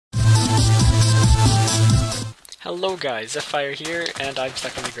Hello guys, Zephyr here, and I'm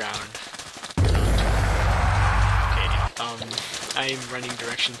stuck on the ground. I'm running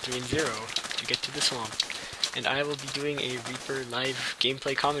direction 3 and 0 to get to the swamp, and I will be doing a Reaper live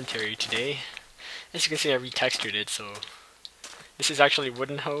gameplay commentary today. As you can see, I retextured it, so this is actually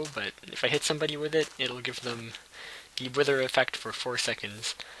wooden hoe, but if I hit somebody with it, it'll give them the wither effect for 4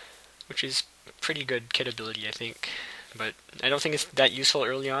 seconds, which is pretty good kit ability, I think. But I don't think it's that useful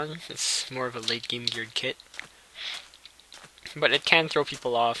early on. It's more of a late game geared kit. But it can throw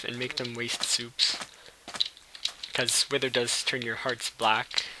people off and make them waste soups, because wither does turn your hearts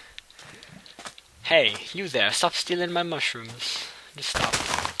black. Hey, you there, stop stealing my mushrooms. Just stop.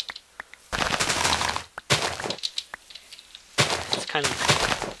 It's kind of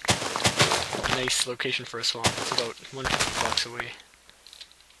a nice location for a swamp. It's about 150 blocks away.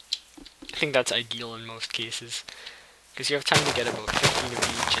 I think that's ideal in most cases, because you have time to get about 15 of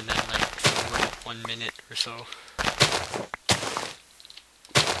each and then like some 1 minute or so.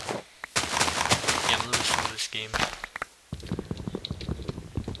 Yeah, I'm really slow this game.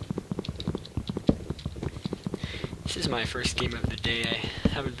 This is my first game of the day. I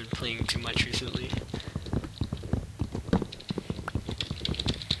haven't been playing too much recently.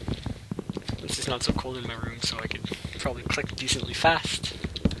 This is not so cold in my room, so I could probably click decently fast.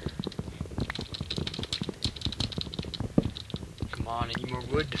 Come on, I need more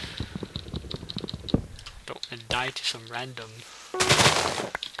wood. Don't want to die to some random.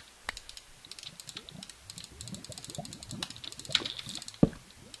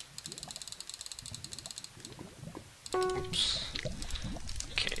 Oops.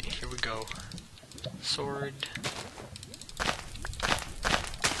 Okay, here we go. Sword.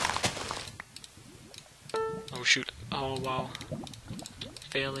 Oh shoot. Oh wow.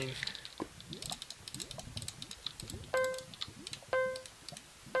 Failing.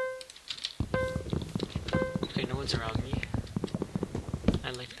 Okay, no one's around me.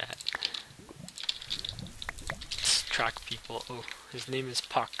 I like that. Let's track people. Oh, his name is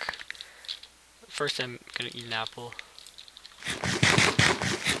Puck. First I'm gonna eat an apple.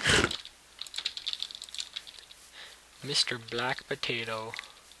 Mr. Black Potato.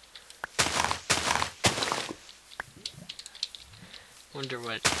 Wonder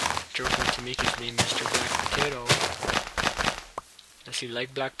what drove him to make his name Mr. Black Potato. Does he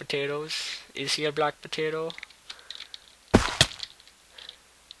like black potatoes? Is he a black potato?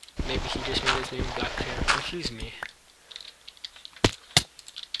 Maybe he just made his name Black Potato. Confuse me.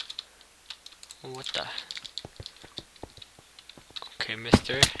 What the? Okay,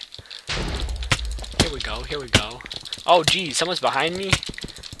 mister. Here we go, here we go. Oh geez, someone's behind me?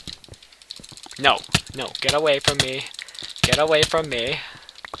 No, no, get away from me. Get away from me.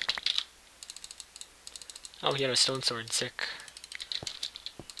 Oh, he had a stone sword, sick.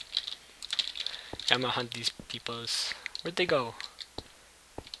 I'm gonna hunt these peoples. Where'd they go?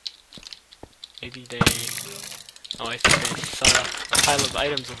 Maybe they... Oh, I think I saw a pile of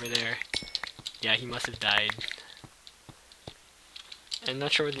items over there. Yeah, he must have died. I'm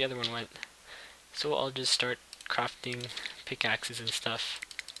not sure where the other one went. So I'll just start crafting pickaxes and stuff.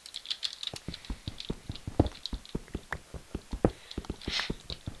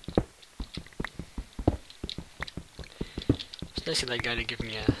 It's nice of that guy to give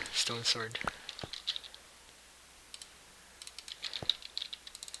me a stone sword.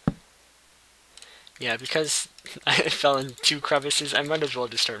 Yeah, because I fell in 2 crevices, I might as well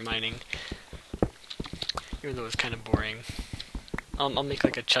just start mining. Even though it's kind of boring. I'll make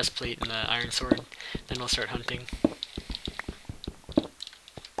like a chest plate and an iron sword, then I'll start hunting.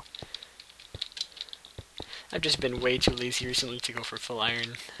 I've just been way too lazy recently to go for full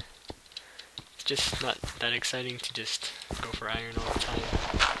iron. It's just not that exciting to just go for iron all the time.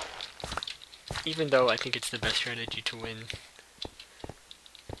 Even though I think it's the best strategy to win.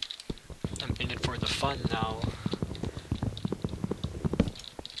 I'm in it for the fun now.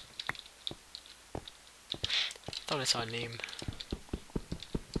 Thought I saw a name.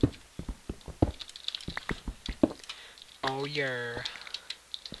 Oh yeah.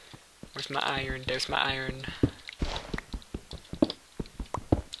 Where's my iron? There's my iron.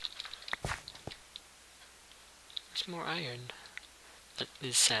 There's more iron. That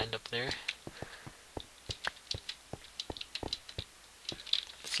is sand up there.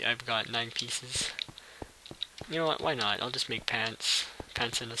 Let's see, I've got 9 pieces. You know what, why not? I'll just make pants.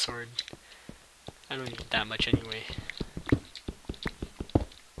 Pants and a sword. I don't need that much anyway.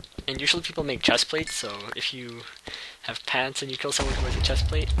 And usually people make chest plates, so if you have pants and you kill someone who has a chest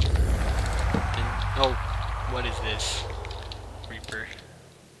plate, then... Oh, what is this? Reaper.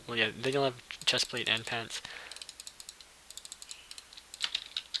 Well yeah, they don't have chest plate and pants.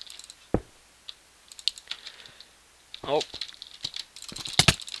 Oh.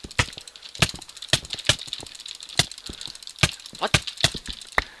 What?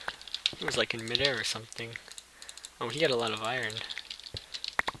 He was like in midair or something. Oh, he had a lot of iron.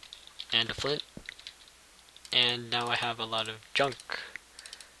 And a flint. And now I have a lot of junk.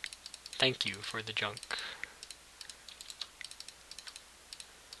 Thank you for the junk.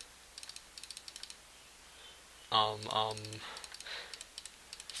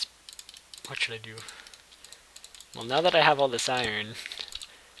 What should I do? Well, now that I have all this iron,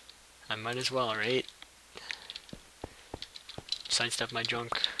 I might as well, right? Sidestep my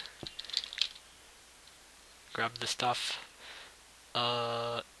junk. Grab the stuff.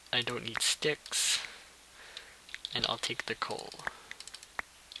 I don't need sticks. And I'll take the coal.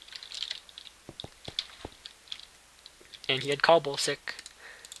 And he had cobble, sick.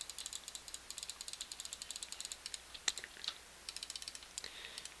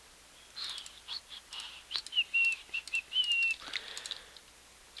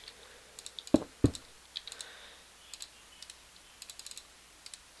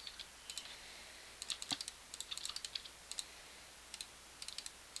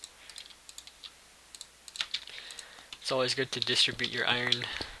 It's always good to distribute your iron.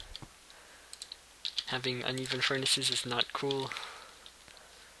 Having uneven furnaces is not cool.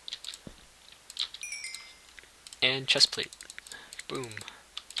 And chestplate. Boom.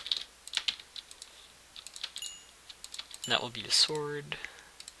 That will be the sword.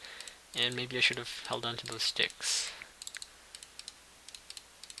 And maybe I should have held on to those sticks.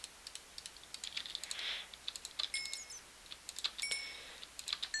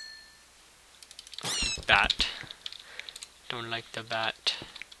 Oh, you bat. Don't like the bat.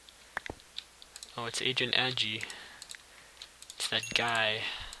 Oh, it's Agent Agi. It's that guy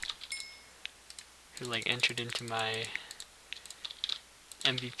who like entered into my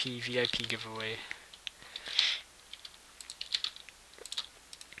MVP VIP giveaway.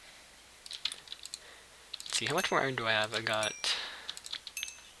 Let's see, how much more iron do I have? I got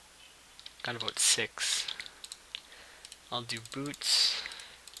about 6. I'll do boots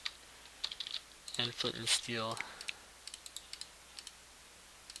and flint and steel.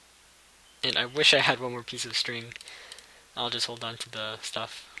 And I wish I had one more piece of string. I'll just hold on to the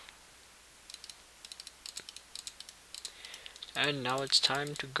stuff. And now it's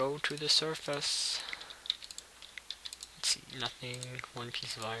time to go to the surface. Let's see, nothing, 1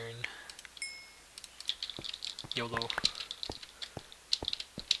 piece of iron. YOLO.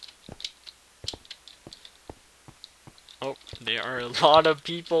 Oh, there are a lot of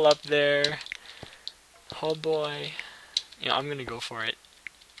people up there. Oh boy. Yeah, I'm gonna go for it.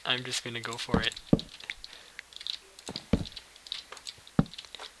 I'm just gonna go for it.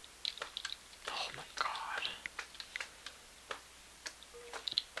 Oh my god.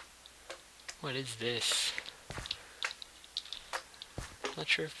 What is this? Not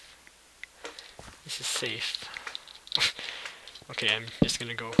sure if this is safe. Okay, I'm just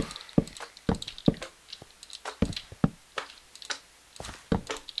gonna go.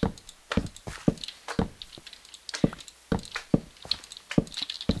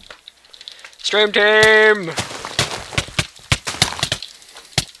 Stream team!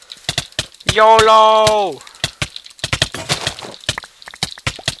 YOLO!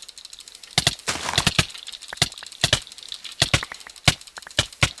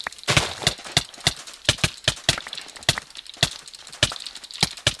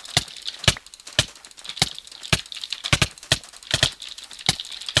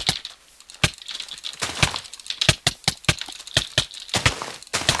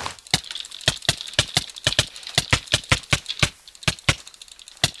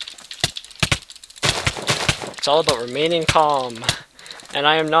 It's all about remaining calm. And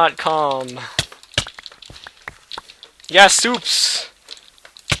I am not calm. Yes, soups!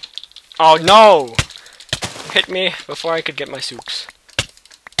 Oh no! You hit me before I could get my soups.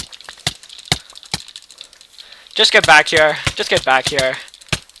 Just get back here. Just get back here.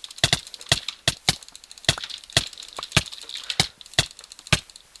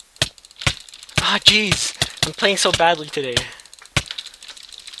 Ah, jeez. I'm playing so badly today.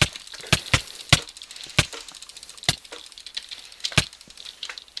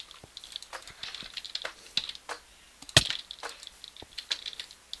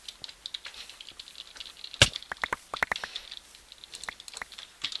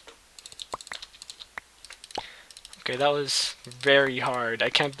 Okay, that was very hard. I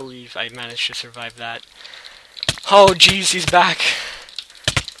can't believe I managed to survive that. Oh, jeez, he's back.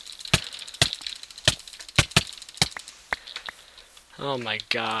 Oh my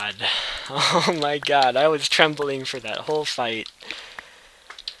god. Oh my god, I was trembling for that whole fight.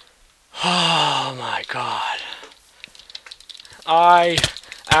 Oh my god. I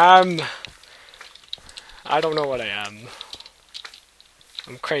am... I don't know what I am.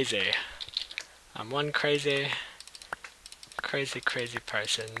 I'm crazy. I'm one crazy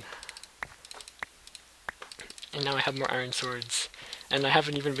person. And now I have more iron swords. And I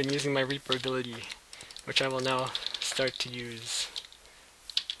haven't even been using my Reaper ability, which I will now start to use.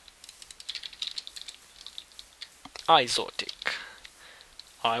 Exotic.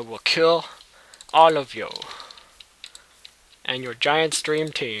 I will kill all of you. And your giant stream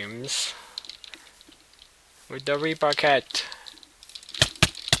teams with the Reaper kit.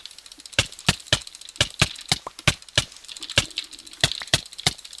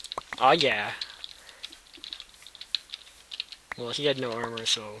 Oh yeah. Well, he had no armor,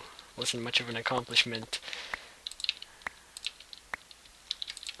 so it wasn't much of an accomplishment.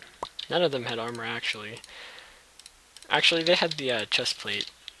 None of them had armor, actually. Actually, they had the chest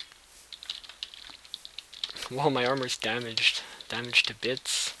plate. Whoa, my armor's damaged. Damaged to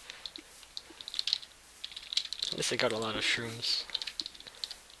bits. At least I got a lot of shrooms.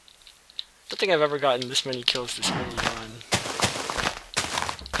 Don't think I've ever gotten this many kills this early on.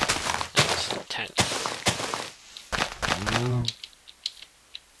 That was intense.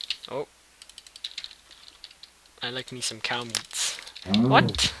 Oh. I like me some cow meats.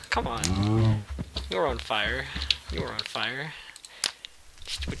 What? Come on. You were on fire. You were on fire.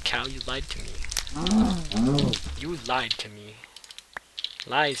 Stupid cow, you lied to me. You lied to me.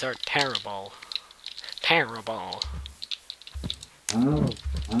 Lies are terrible. Terrible.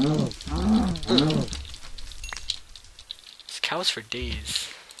 This cow's for days.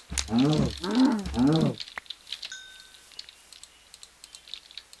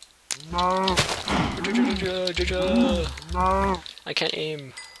 I can't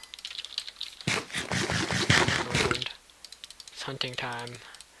aim. It's hunting time.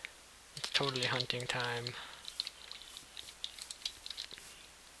 It's totally hunting time.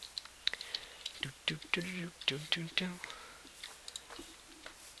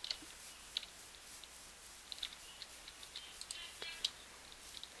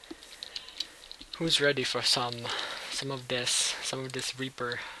 Who's ready for some of this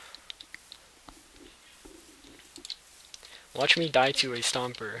Reaper? Watch me die to a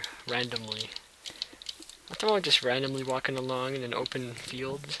Stomper randomly. What the hell, just randomly walking along in an open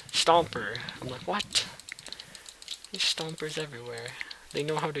field? Stomper. I'm like, what? There's Stompers everywhere. They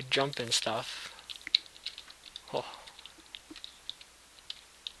know how to jump and stuff. Oh.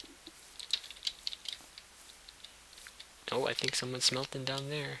 Oh, I think someone's smelting down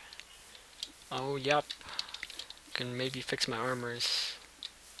there. Oh, yup. Can maybe fix my armors.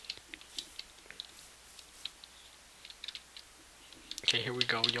 Okay, here we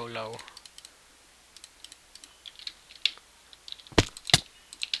go, YOLO.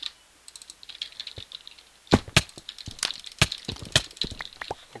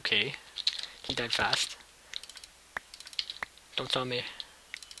 Okay, he died fast. Don't tell me.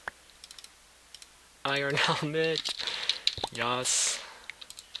 Iron helmet. Yas.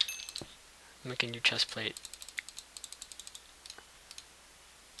 Make a new chest plate.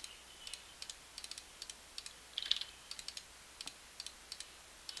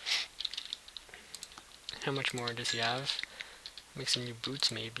 How much more does he have? Make some new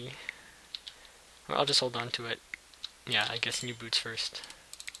boots, maybe. Or I'll just hold on to it. Yeah, I guess new boots first.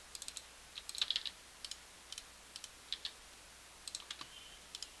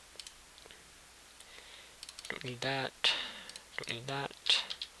 Don't need that. Don't need that.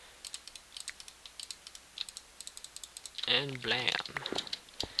 And blam.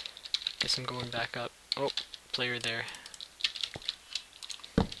 Guess I'm going back up. Oh, player there.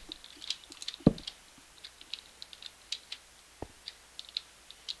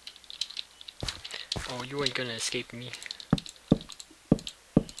 Oh, you ain't gonna escape me.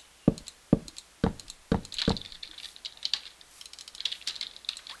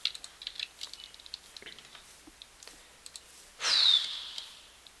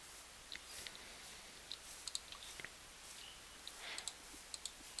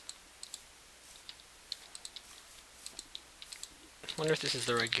 Wonder if this is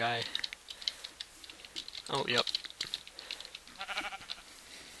the right guy. Oh, yep.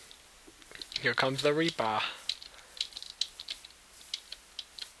 Here comes the Reaper.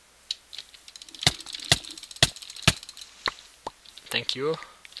 Thank you. You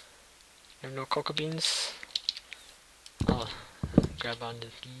have no cocoa beans? I'll grab onto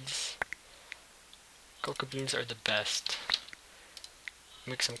these. Cocoa beans are the best.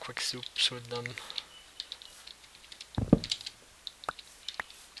 Make some quick soups with them.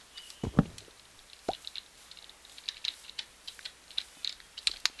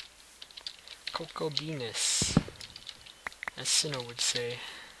 Cocoa beans. as Sinnoh would say.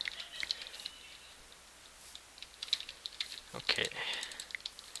 Okay.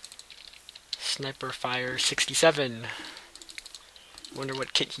 Sniper fire 67. Wonder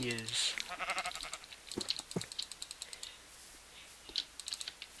what kit he is.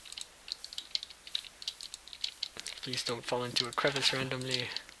 Please don't fall into a crevice randomly.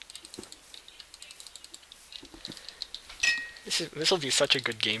 This will be such a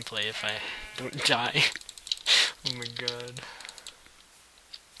good gameplay if I don't die. Oh my god.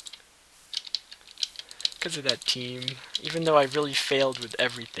 Because of that team, even though I really failed with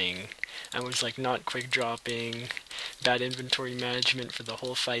everything, I was like not quick dropping, bad inventory management for the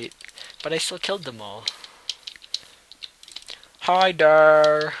whole fight, but I still killed them all. Hi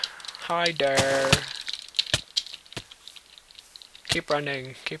there! Hi there! Keep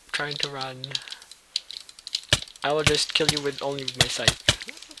running, keep trying to run. I will just kill you with only with my scythe.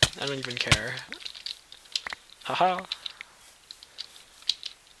 I don't even care. Haha!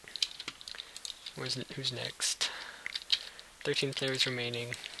 Who's next? 13 players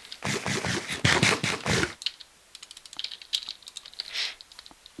remaining.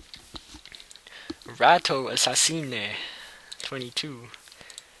 Rato Assassine 22.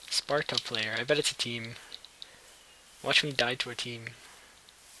 Sparta player. I bet it's a team. Watch me die to a team.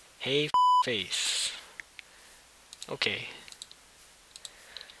 Hey face. Okay.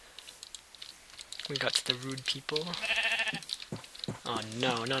 We got to the rude people. Oh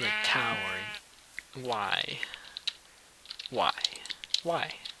no, not a tower. Why? Why?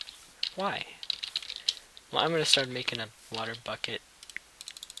 Why? Why? Well, I'm gonna start making a water bucket.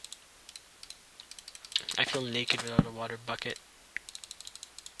 I feel naked without a water bucket.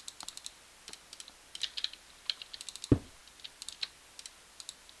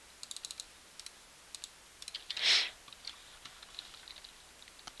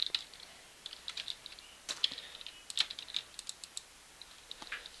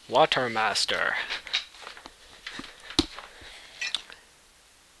 Water Master.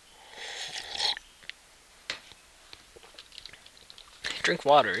 Drink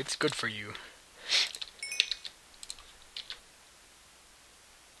water, it's good for you.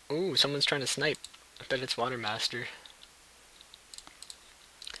 Ooh, someone's trying to snipe. I bet it's Water Master.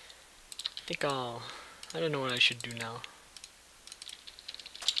 I don't know what I should do now.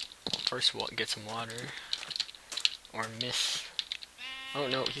 First, get some water. Or miss. Oh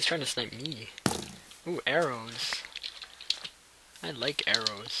no, he's trying to snipe me. Ooh, arrows. I like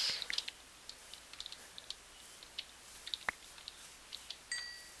arrows.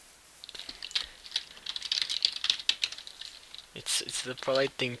 It's the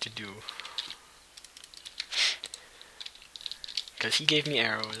polite thing to do. Because he gave me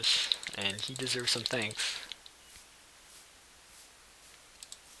arrows, and he deserves some thanks.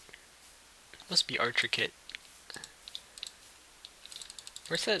 Must be Archer Kit.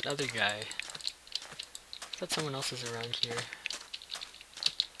 Where's that other guy? I thought someone else is around here.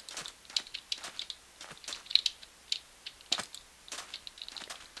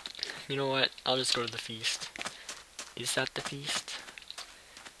 You know what? I'll just go to the feast. Is that the feast?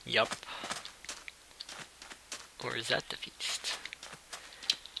 Yup. Or is that the feast?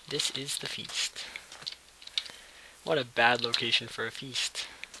 This is the feast. What a bad location for a feast.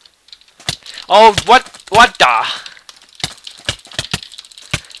 Oh, what the?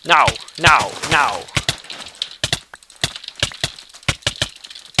 Now.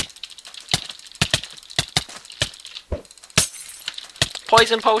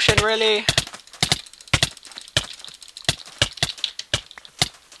 Poison potion, really?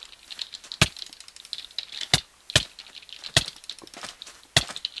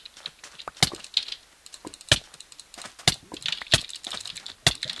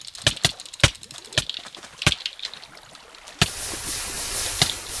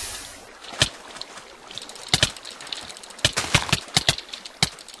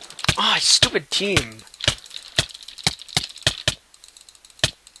 Ah, stupid team.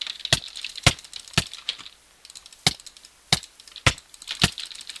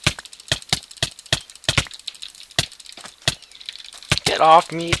 Get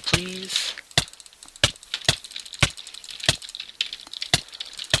off me, please.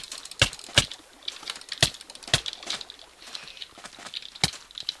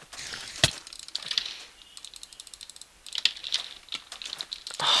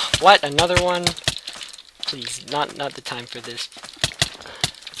 What? Another one? Please, not the time for this.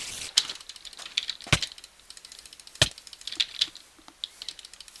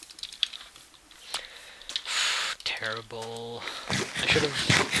 Terrible. I should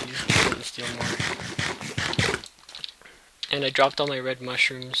have used flint and steel more. And I dropped all my red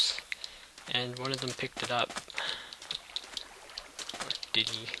mushrooms, and one of them picked it up. Did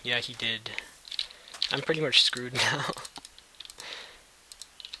he? Yeah, he did. I'm pretty much screwed now.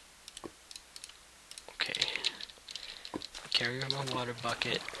 Okay. Carry my water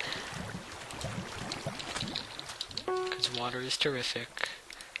bucket. Because water is terrific.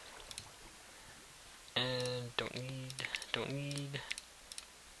 And don't need.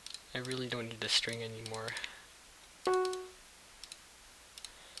 I really don't need the string anymore.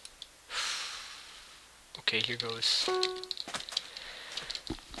 Okay, here goes.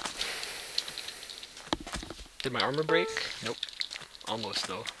 Did my armor break? Nope. Almost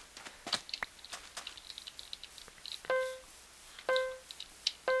though.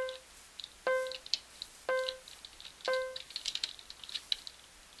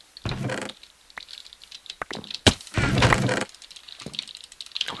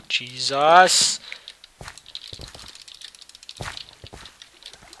 Oh, Jesus!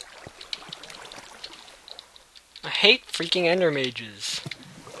 I hate freaking ender mages.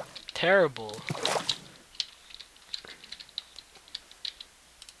 Terrible.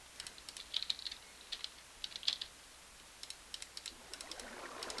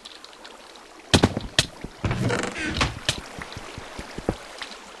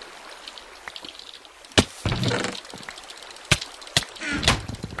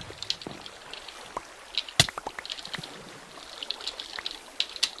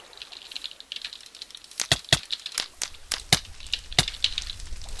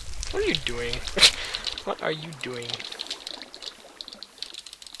 What are you doing? What are you doing?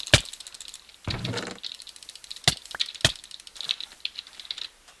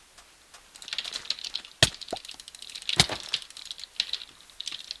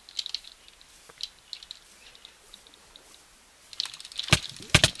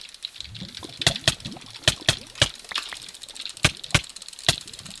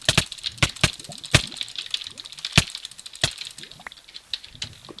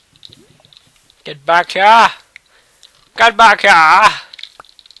 Get back here! Get back here!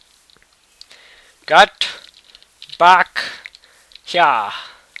 Get back here!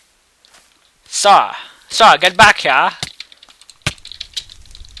 Sir! Sir, get back here!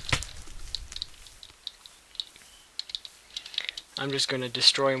 I'm just gonna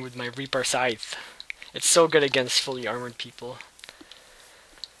destroy him with my Reaper Scythe. It's so good against fully armored people.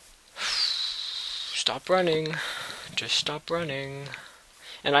 Stop running. Just stop running.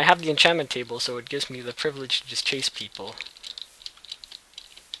 And I have the enchantment table, so it gives me the privilege to just chase people.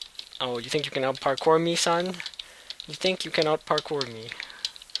 Oh, you think you can out-parkour me, son? You think you can out-parkour me?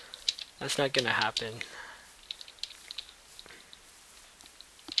 That's not gonna happen.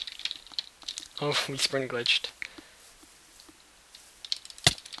 Oh, we sprint glitched.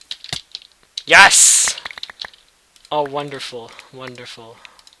 Yes! Oh, wonderful, wonderful.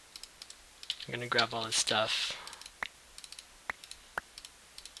 I'm gonna grab all his stuff.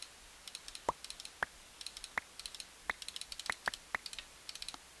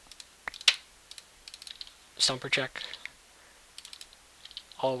 Stomper check.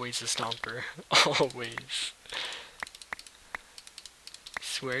 Always a stomper. Always.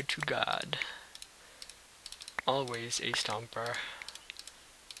 Swear to God. Always a stomper.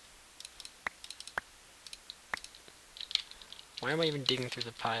 Why am I even digging through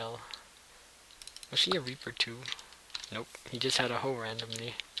the pile? Was she a Reaper too? Nope, he just had a hoe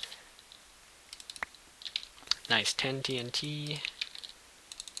randomly. Nice, 10 TNT.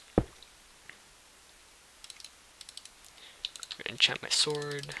 Enchant my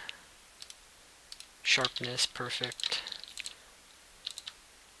sword. Sharpness, perfect.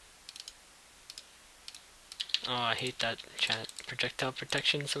 Oh, I hate that enchant. Projectile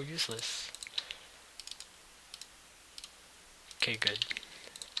protection, so useless. Okay, good.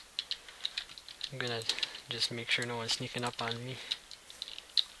 I'm gonna just make sure no one's sneaking up on me.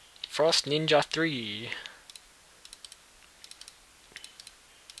 Frost Ninja 3.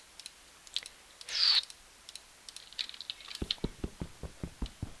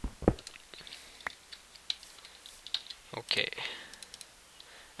 Okay.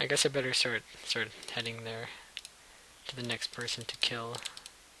 I guess I better start heading there to the next person to kill.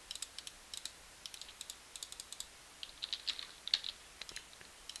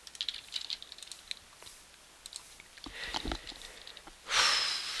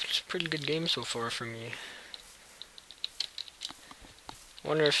 It's a pretty good game so far for me.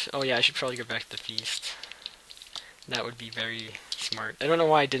 Wonder if... oh yeah, I should probably go back to the feast. That would be very smart. I don't know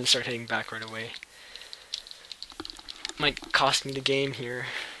why I didn't start heading back right away. Might cost me the game here.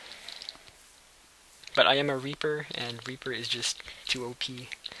 But I am a Reaper, and Reaper is just too OP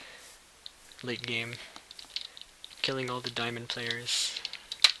late game. Killing all the diamond players.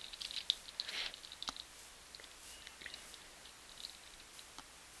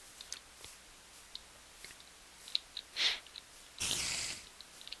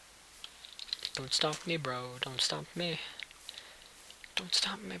 Don't stop me, bro. Don't stop me. Don't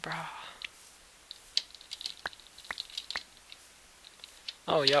stop me, bro.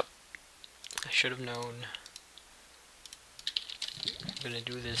 Oh, yep. I should have known. I'm gonna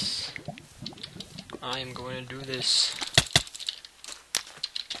do this. I am going to do this.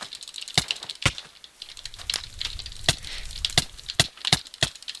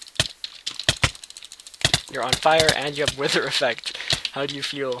 You're on fire and you have wither effect. How do you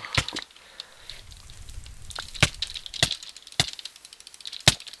feel?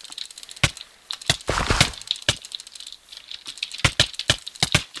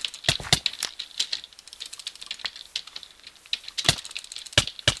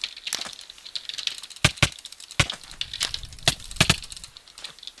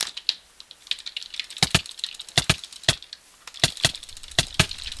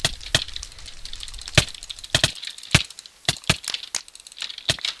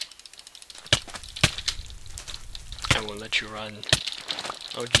 I won't let you run.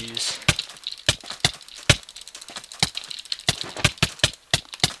 Oh jeez.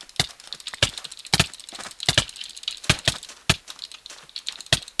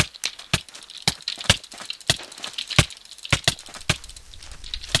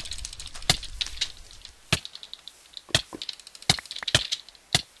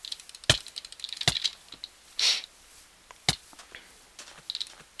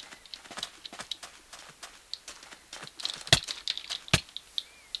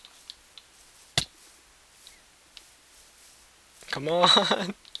 Come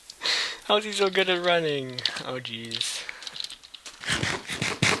on! How's he so good at running? Oh jeez.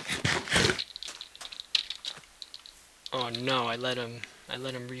 Oh no, I let him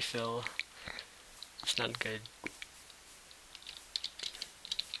refill. It's not good.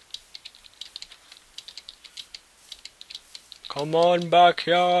 Come on back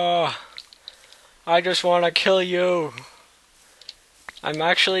here! I just wanna kill you! I'm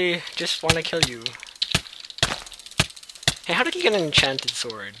actually just wanna kill you. Hey, how did he get an enchanted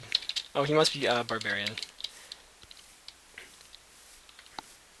sword? Oh, he must be a barbarian.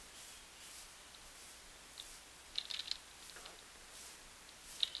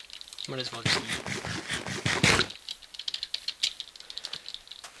 Might as well just eat.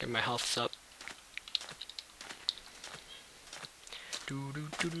 Get my healths up.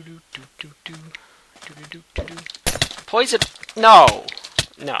 Poison! No!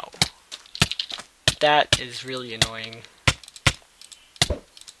 No. That is really annoying.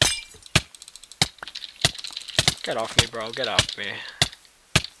 Get off me, bro. Get off me.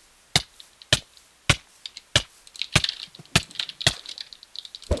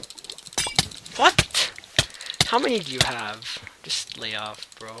 What? How many do you have? Just lay off,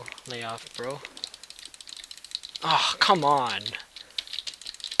 bro. Lay off, bro. Oh, come on.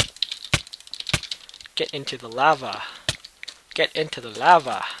 Get into the lava. Get into the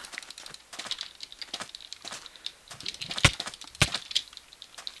lava.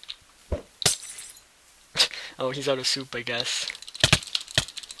 Oh, he's out of soup, I guess.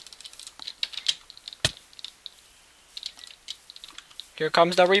 Here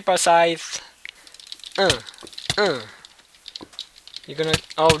comes the Reaper Scythe. You're gonna...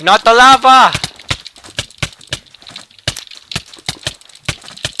 Oh, not the lava!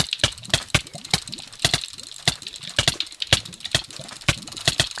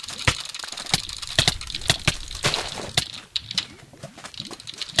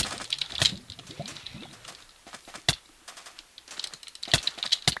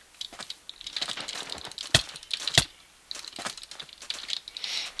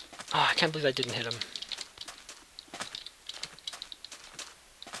 Oh, I can't believe I didn't hit him.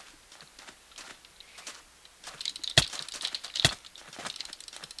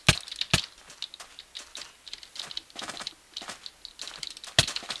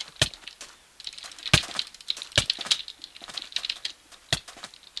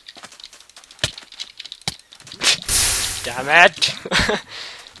 Damn it!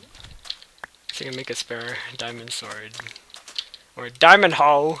 So I can make a spare diamond sword. Or a diamond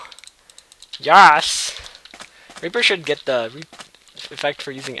hoe! Yes! Reaper should get the effect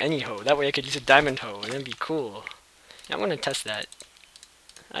for using any hoe. That way I could use a diamond hoe and it'd be cool. Yeah, I'm gonna test that.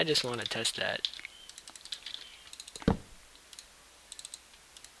 I just wanna test that.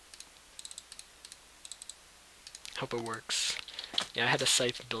 Hope it works. Yeah, I had a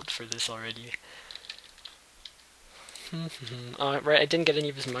scythe built for this already. Right, I didn't get any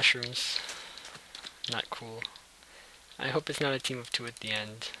of his mushrooms. Not cool. I hope it's not a team of two at the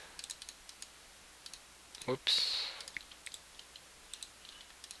end. Whoops.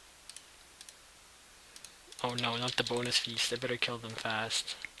 Oh no, not the bonus feast. I better kill them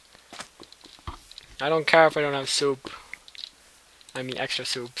fast. I don't care if I don't have soup. I mean extra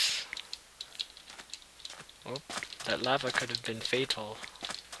soups. Oh, that lava could have been fatal.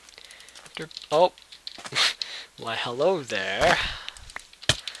 Oh! Why, hello there.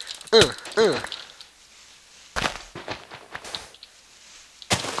 That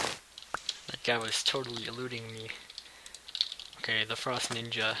guy was totally eluding me. Okay, the Frost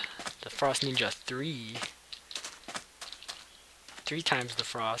Ninja. The Frost Ninja 3. 3 times the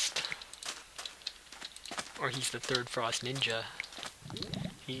Frost. Or he's the third Frost Ninja.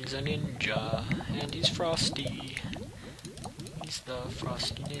 He's a ninja, and he's frosty. He's the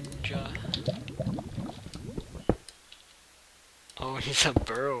Frosty Ninja. Oh, he's a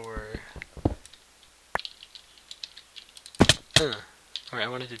burrower. Alright, I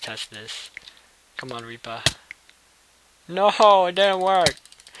wanted to test this. Come on, Reaper. No, it didn't work.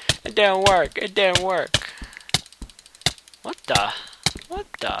 It didn't work. It didn't work. What the? What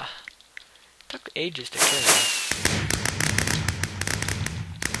the? It took ages to kill him.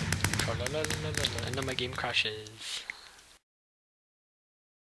 And then my game crashes.